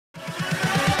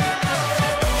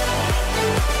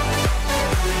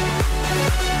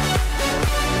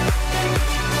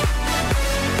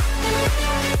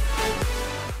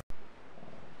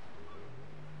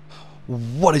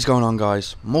What is going on,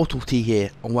 guys? Mortal T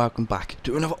here and welcome back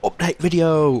to another update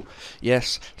video.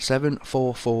 Yes,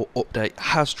 7.44 update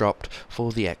has dropped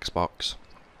for the Xbox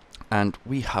and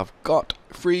we have got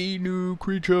 3 new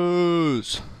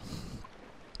creatures.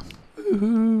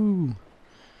 Woohoo!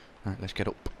 Alright, let's get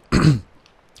up.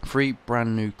 3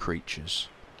 brand new creatures.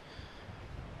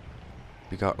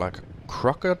 We got like a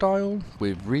crocodile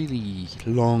with really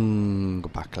long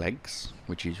back legs,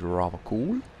 which is rather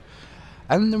cool.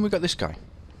 And then we got this guy.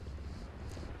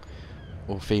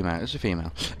 Or female, it's a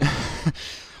female.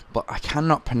 But I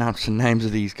cannot pronounce the names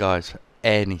of these guys for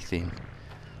anything.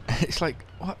 It's like,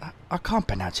 what? I can't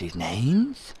pronounce his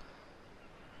names.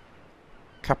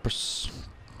 What is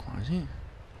it?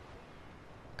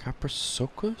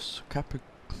 Caprasocus?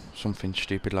 Something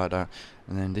stupid like that.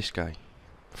 And then this guy.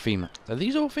 Female. Are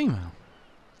these all female?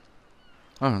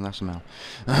 Oh, no, that's a male.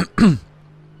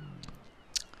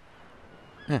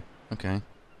 Yeah. Okay,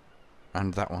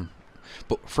 and that one.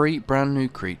 But 3 brand new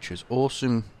creatures,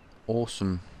 awesome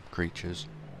creatures.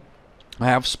 I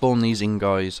have spawned these in,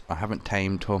 guys. I haven't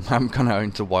tamed them. I haven't gone out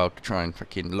into wild to try and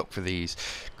fucking look for these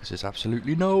because there's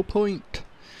absolutely no point.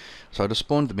 So I just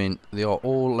spawned them in. They are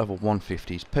all level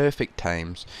 150s, perfect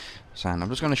tames. So I'm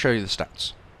just going to show you the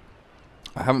stats.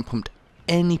 I haven't pumped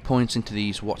any points into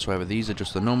these whatsoever. These are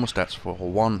just the normal stats for a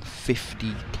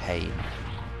 150 tame.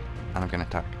 And I'm going to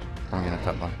attack. I'm going to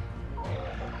attack them.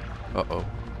 Uh-oh.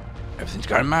 Everything's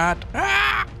going mad.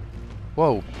 Ah!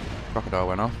 Whoa. Crocodile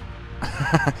went off.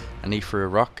 And he threw a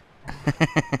rock.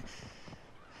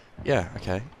 Yeah,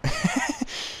 okay.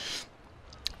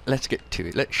 Let's get to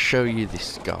it. Let's show you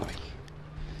this guy.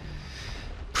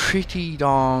 Pretty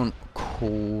darn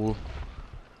cool.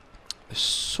 They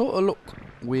sort of look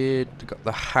weird. They've got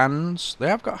the hands. They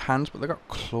have got hands, but they've got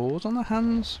claws on the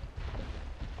hands.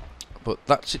 But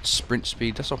that's its sprint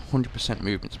speed. That's 100%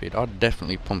 movement speed. I'd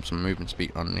definitely pump some movement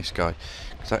speed on this guy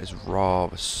because that is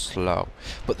rather slow.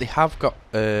 But they have got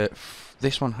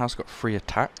this one has got 3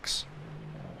 attacks.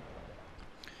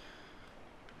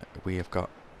 We have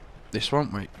got this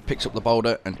one where it picks up the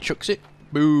boulder and chucks it.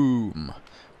 Boom.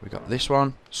 We got this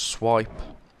one, swipe,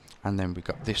 and then we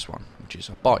got this one, which is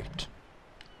a bite.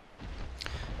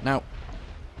 Now,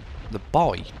 the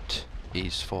bite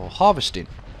is for harvesting.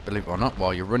 Believe it or not,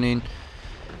 while you're running,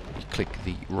 you click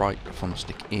the right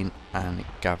thumbstick in and it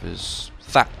gathers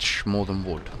thatch more than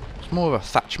wood. It's more of a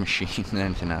thatch machine than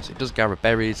anything else. It does gather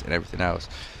berries and everything else.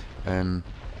 But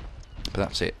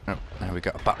that's it. Oh, now we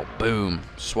got a battle. Boom.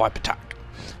 Swipe attack.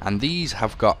 And these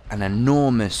have got an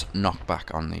enormous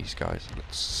knockback on these guys.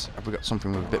 Have we got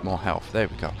something with a bit more health? There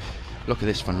we go. Look at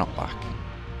this for knockback.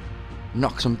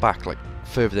 Knocks them back like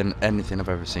further than anything I've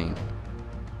ever seen.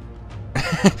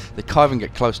 They can't even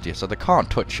get close to you, so they can't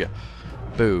touch you.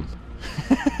 Boom.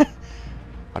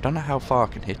 I don't know how far I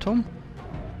can hit them.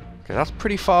 Okay, that's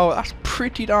pretty far. That's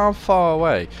pretty darn far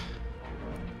away.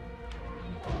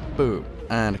 Boom,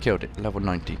 and I killed it. Level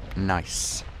 90.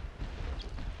 Nice.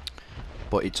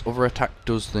 But its other attack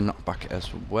does the knockback as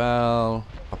well.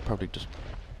 I'll probably just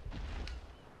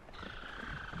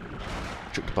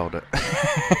chuck the boulder.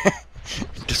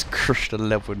 Just crushed a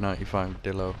level 95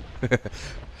 Dillo.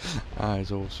 That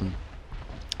is awesome.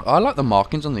 I like the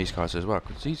markings on these guys as well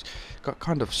because these got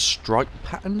kind of stripe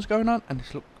patterns going on, and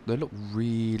they look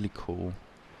really cool.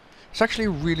 It's actually a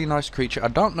really nice creature. I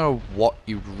don't know what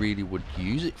you really would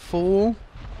use it for,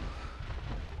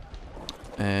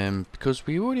 because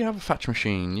we already have a thatch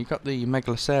machine. You got the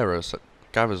Megaloceros that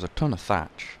gathers a ton of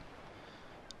thatch.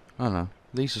 I don't know.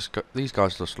 These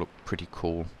guys just look pretty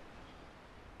cool.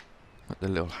 Got the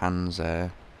little hands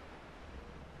there.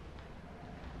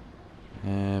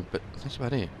 But that's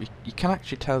about it. You can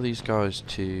actually tell these guys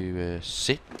to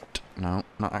sit. No,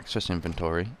 not access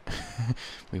inventory.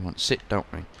 We want sit,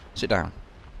 don't we? Sit down.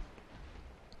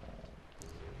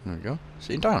 There we go.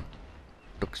 Sitting down.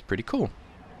 Looks pretty cool.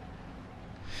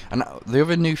 And the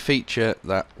other new feature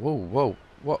that... Whoa,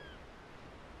 what?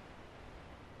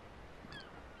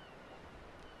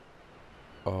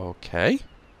 Okay.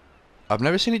 I've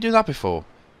never seen it do that before.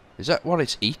 Is that what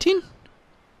it's eating?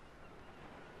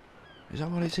 Is that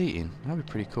what it's eating? That'd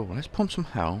be pretty cool. Let's pump some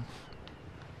health.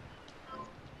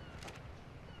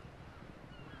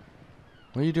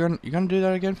 What are you doing? You gonna do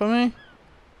that again for me?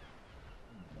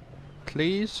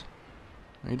 Please?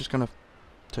 Or are you just gonna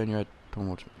turn your head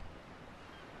towards me?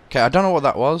 Okay, I don't know what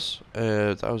that was.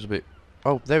 That was a bit...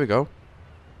 Oh, there we go.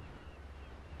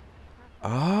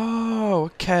 Oh,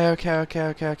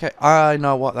 okay. I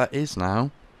know what that is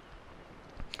now.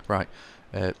 Right.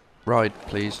 Ride,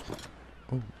 please.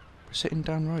 Oh, we're sitting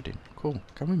down riding. Cool.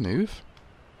 Can we move?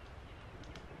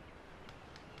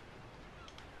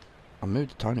 I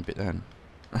moved a tiny bit then.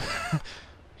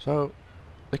 So,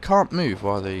 they can't move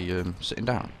while they're sitting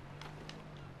down.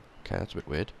 Okay, that's a bit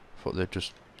weird. Thought they'd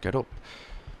just get up.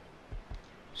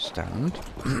 Stand.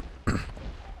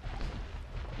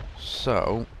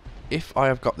 So, if I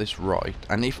have got this right,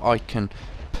 and if I can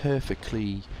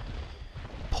perfectly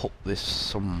put this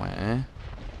somewhere,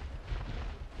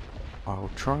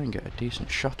 I'll try and get a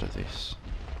decent shot of this.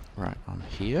 Right, I'm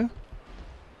here.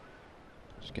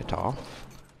 Let's get off.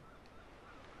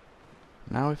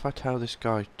 Now if I tell this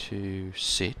guy to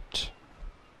sit.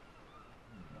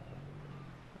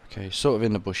 Okay, sort of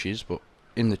in the bushes, but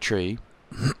in the tree.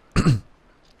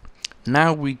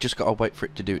 Now we just gotta wait for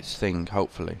it to do its thing,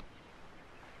 hopefully.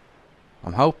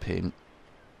 I'm hoping,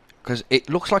 because it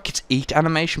looks like it's eat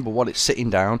animation, but while it's sitting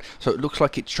down, so it looks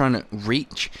like it's trying to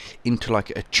reach into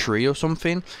like a tree or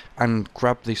something and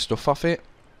grab this stuff off it.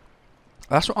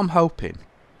 That's what I'm hoping.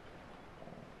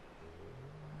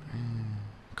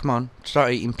 Come on,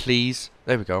 start eating, please.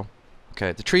 There we go.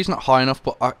 Okay, the tree's not high enough,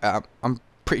 but I'm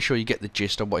pretty sure you get the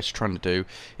gist of what it's trying to do.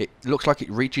 It looks like it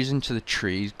reaches into the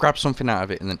trees, grabs something out of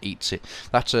it, and then eats it.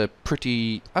 That's a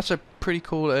pretty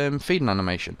cool feeding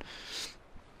animation.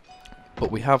 But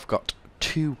we have got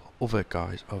two other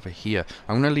guys over here.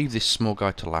 I'm going to leave this small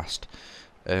guy to last.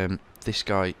 This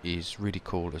guy is really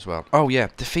cool as well. Oh yeah,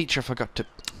 the feature I forgot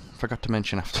to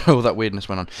mention after all that weirdness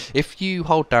went on. If you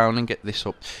hold down and get this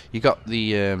up, you got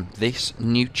the this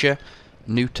neuter,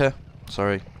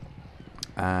 sorry,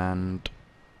 and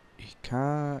you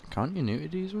can't you neuter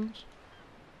these ones?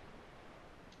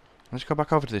 Let's go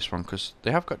back over to this one because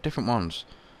they have got different ones.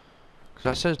 Because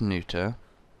that says neuter,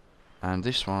 and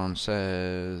this one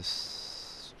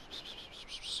says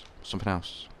something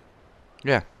else.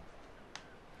 Yeah,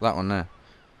 that one there.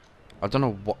 I don't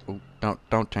know what.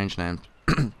 Don't change names.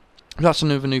 That's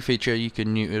another new feature. You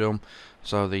can neuter them,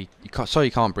 so you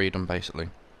can't breed them basically.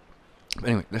 But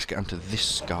anyway, let's get onto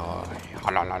this guy.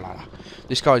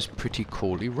 This guy's pretty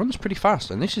cool. He runs pretty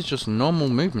fast, and this is just normal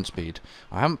movement speed.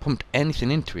 I haven't pumped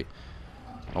anything into it.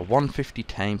 A 150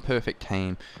 tame, perfect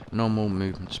tame, normal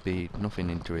movement speed, nothing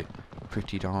into it.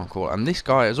 Pretty darn cool. And this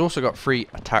guy has also got 3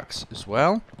 attacks as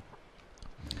well.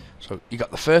 So you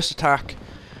got the first attack,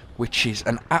 which is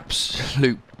an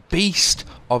absolute beast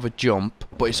of a jump,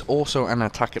 but it's also an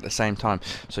attack at the same time.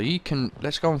 So you can,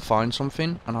 let's go and find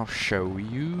something and I'll show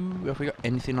you. Have we got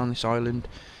anything on this island?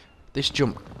 This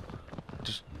jump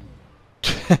just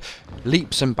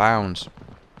leaps and bounds.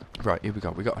 Right, here we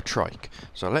go. We got a trike.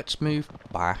 So let's move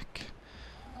back.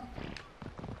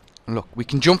 Look, we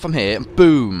can jump from here and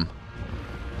boom.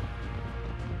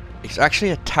 It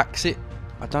actually attacks it.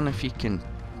 I don't know if you can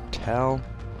tell.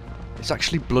 It's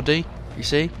actually bloody, you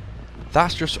see?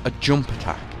 That's just a jump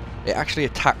attack. It actually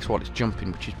attacks while it's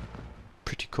jumping, which is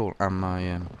pretty cool. And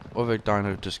my other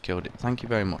dino just killed it. Thank you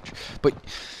very much. But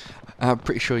I'm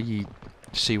pretty sure you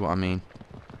see what I mean.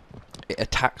 It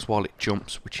attacks while it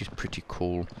jumps, which is pretty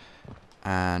cool.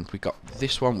 And we got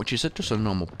this one, which is just a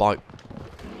normal bite.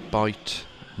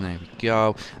 There we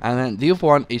go. And then the other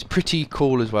one is pretty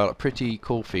cool as well. A pretty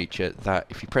cool feature that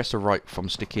if you press the right thumb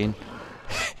stick in,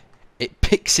 it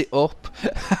picks it up,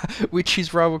 which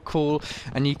is rather cool,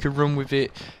 and you can run with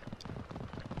it.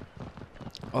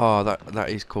 Oh, that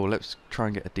is cool. Let's try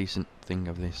and get a decent thing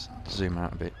of this. Zoom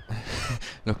out a bit.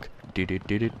 Look,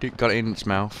 got it in its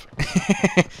mouth.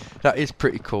 That is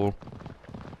pretty cool.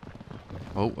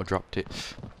 Oh, I dropped it.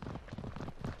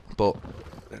 But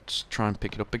let's try and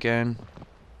pick it up again.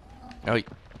 Oi,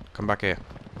 come back here.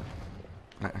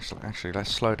 Actually, let's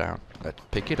slow down. Let's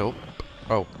pick it up.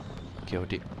 Oh,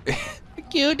 killed it. I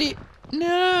killed it.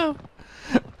 No.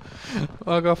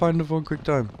 I gotta find the one quick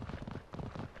time.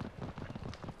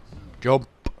 Jump.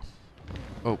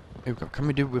 Oh, here we go. Can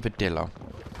we do it with a dillo?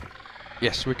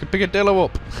 Yes, we can pick a dillo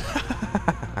up.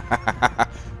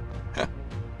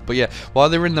 But yeah, while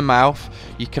they're in the mouth,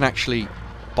 you can actually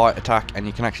bite attack and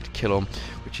you can actually kill them,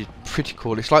 which is pretty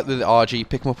cool. It's like the RG, you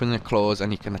pick them up in the claws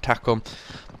and you can attack them.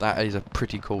 That is a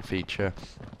pretty cool feature.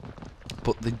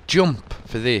 But the jump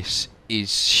for this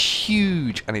is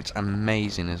huge and it's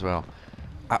amazing as well.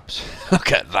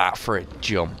 Look at that for a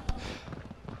jump.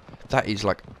 That is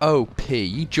like OP.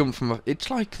 You jump from a, it's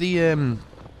like the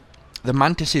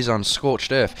mantises on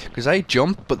Scorched Earth, because they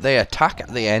jump but they attack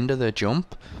at the end of their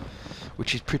jump,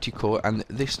 which is pretty cool. And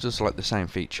this does like the same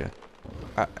feature.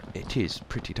 It is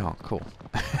pretty darn cool.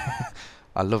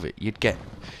 I love it. You'd get,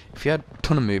 if you had a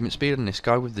ton of movement speed on this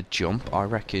guy with the jump, I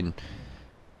reckon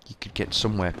you could get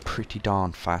somewhere pretty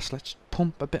darn fast. Let's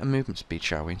pump a bit of movement speed,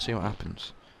 shall we, and see what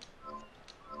happens.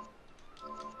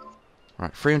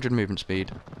 Right, 300 movement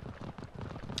speed.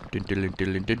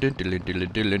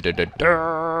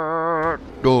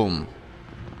 Boom.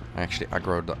 Actually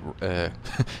aggroed that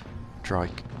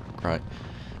trike. Right.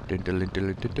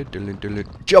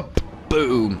 Jump!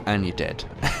 Boom! And you're dead.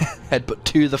 Headbutt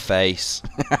to the face.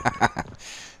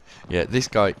 Yeah, this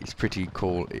guy is pretty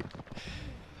cool.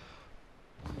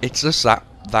 It's just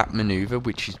that maneuver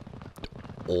which is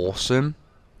awesome.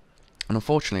 And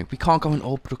unfortunately, we can't go in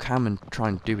orbital cam and try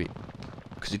and do it,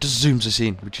 because it just zooms us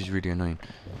in, which is really annoying.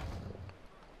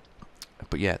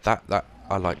 But yeah, that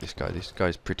I like this guy. This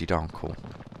guy's pretty darn cool.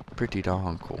 Pretty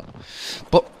darn cool.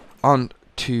 But on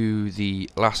to the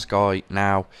last guy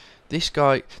now. This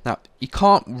guy, now, you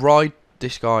can't ride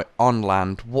this guy on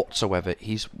land whatsoever.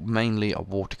 He's mainly a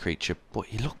water creature, but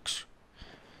he looks,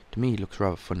 to me, he looks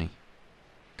rather funny.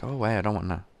 Go away, I don't want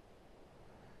that.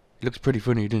 He looks pretty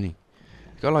funny, doesn't he?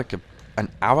 He's got like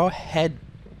an arrow-shaped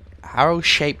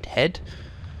head.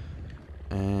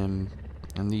 And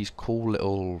these cool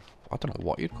little, I don't know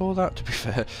what you'd call that, to be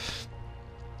fair.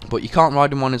 But you can't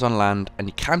ride him when he's on land, and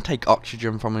you can take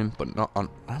oxygen from him, but not on...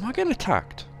 Am I getting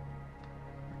attacked?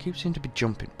 I keep seeming to be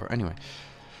jumping, but anyway.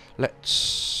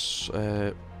 Let's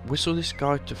whistle this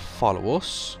guy to follow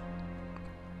us.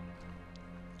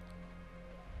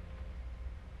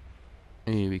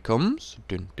 Here he comes.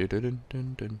 Dun, dun, dun, dun,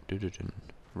 dun, dun, dun, dun, dun.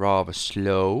 Rather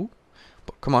slow,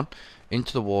 but come on,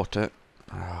 into the water.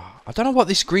 I don't know what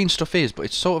this green stuff is, but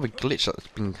it's sort of a glitch that's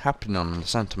been happening on the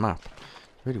center map.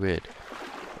 Really weird.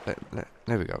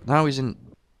 There we go. Now he's in,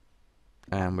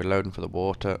 and we're loading for the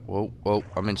water. Whoa, whoa!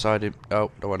 I'm inside him.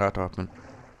 Oh, don't want that to happen.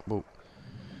 Whoa.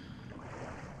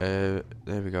 There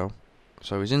we go.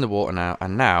 So he's in the water now,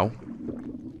 and now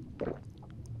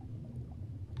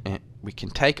we can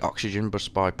take oxygen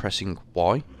just by pressing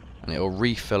Y, and it'll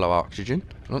refill our oxygen.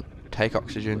 Look, take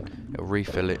oxygen, it'll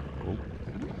refill it. Ooh.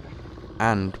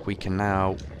 And we can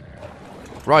now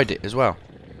ride it as well.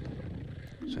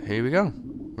 So here we go.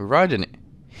 We're riding it.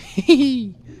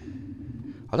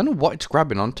 I don't know what it's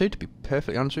grabbing onto, to be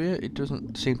perfectly honest with you. It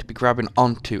doesn't seem to be grabbing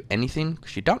onto anything,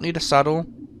 because you don't need a saddle.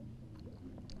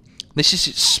 This is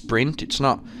its sprint. It's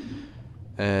not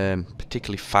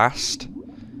particularly fast.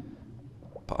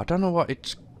 But I don't know what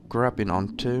it's grabbing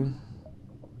onto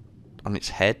on its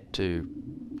head to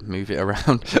move it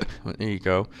around. There you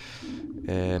go.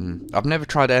 I've never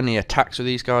tried any attacks with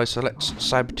these guys, so let's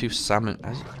saber-tooth salmon.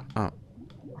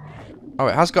 Oh,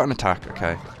 it has got an attack.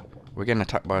 Okay, we're getting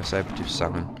attacked by a saber-tooth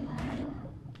salmon,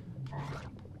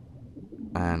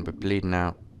 and we're bleeding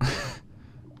out.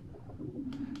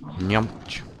 Nyump,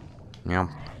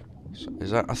 nyump. So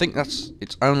is that? I think that's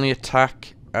its only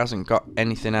attack. Hasn't got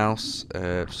anything else,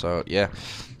 so yeah,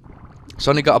 it's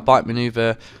only got a bite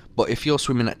maneuver. But if you're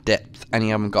swimming at depth and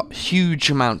you haven't got huge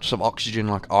amounts of oxygen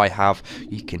like I have,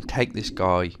 you can take this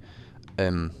guy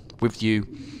with you,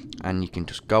 and you can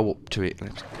just go up to it.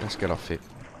 Let's get off it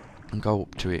and go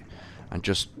up to it and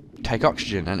just take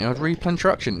oxygen, and it'll replenish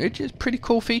your oxygen. It's a pretty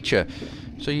cool feature.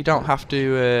 So you don't have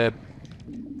to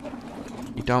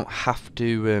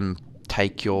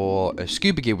take your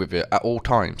scuba gear with you at all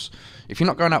times. If you're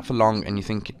not going out for long and you're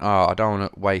thinking, oh, I don't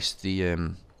want to waste the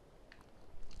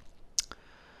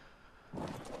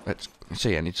let's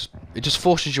see, and it just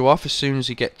forces you off as soon as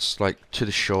he gets like to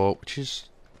the shore, which is,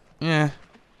 yeah,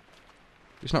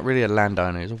 it's not really a land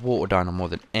dino, it's a water dino more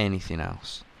than anything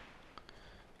else.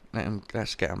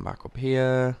 Let's get him back up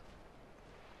here.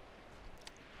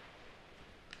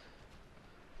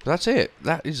 That's it.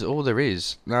 That is all there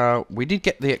is. Now, we did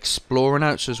get the explorer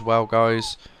notes as well,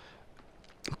 guys.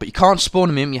 But you can't spawn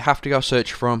them in. You have to go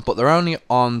search for them. But they're only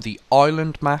on the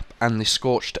island map and the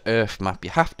scorched earth map.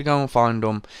 You have to go and find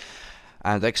them.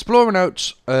 And the explorer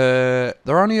notes, there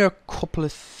are only a couple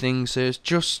of things. There's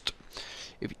just,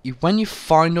 when you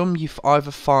find them, you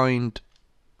either find...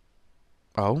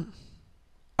 Oh.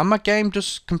 And my game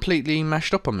just completely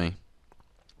mashed up on me.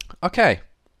 Okay.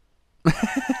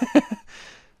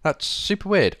 That's super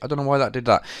weird. I don't know why that did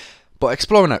that. But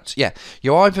explorer notes, yeah.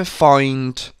 You either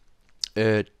find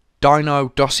dino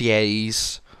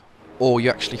dossiers, or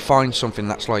you actually find something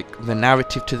that's like the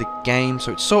narrative to the game.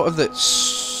 So it's sort of the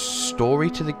story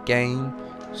to the game.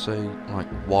 So like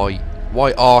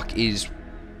why Ark is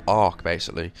Ark,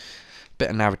 basically. Bit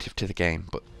of narrative to the game,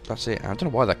 but that's it. I don't know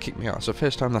why that kicked me out. It's the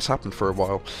first time that's happened for a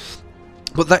while.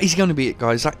 But that is going to be it,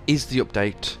 guys. That is the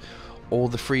update. All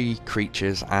the free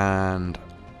creatures and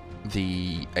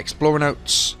the explorer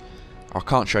notes. I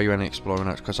can't show you any explorer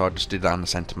notes because I just did that on the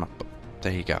center map, but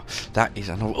there you go. That is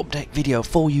an update video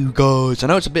for you guys. I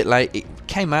know it's a bit late. It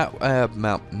came out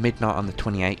about midnight on the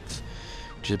 28th,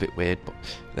 which is a bit weird, but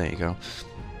there you go.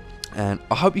 And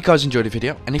I hope you guys enjoyed the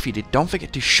video, and if you did, don't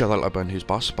forget to show that like button who's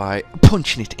boss by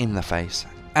punching it in the face.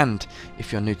 And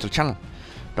if you're new to the channel,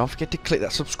 don't forget to click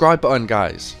that subscribe button,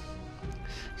 guys.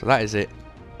 So that is it.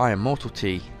 I am Mortal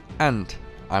T, and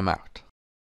I'm out.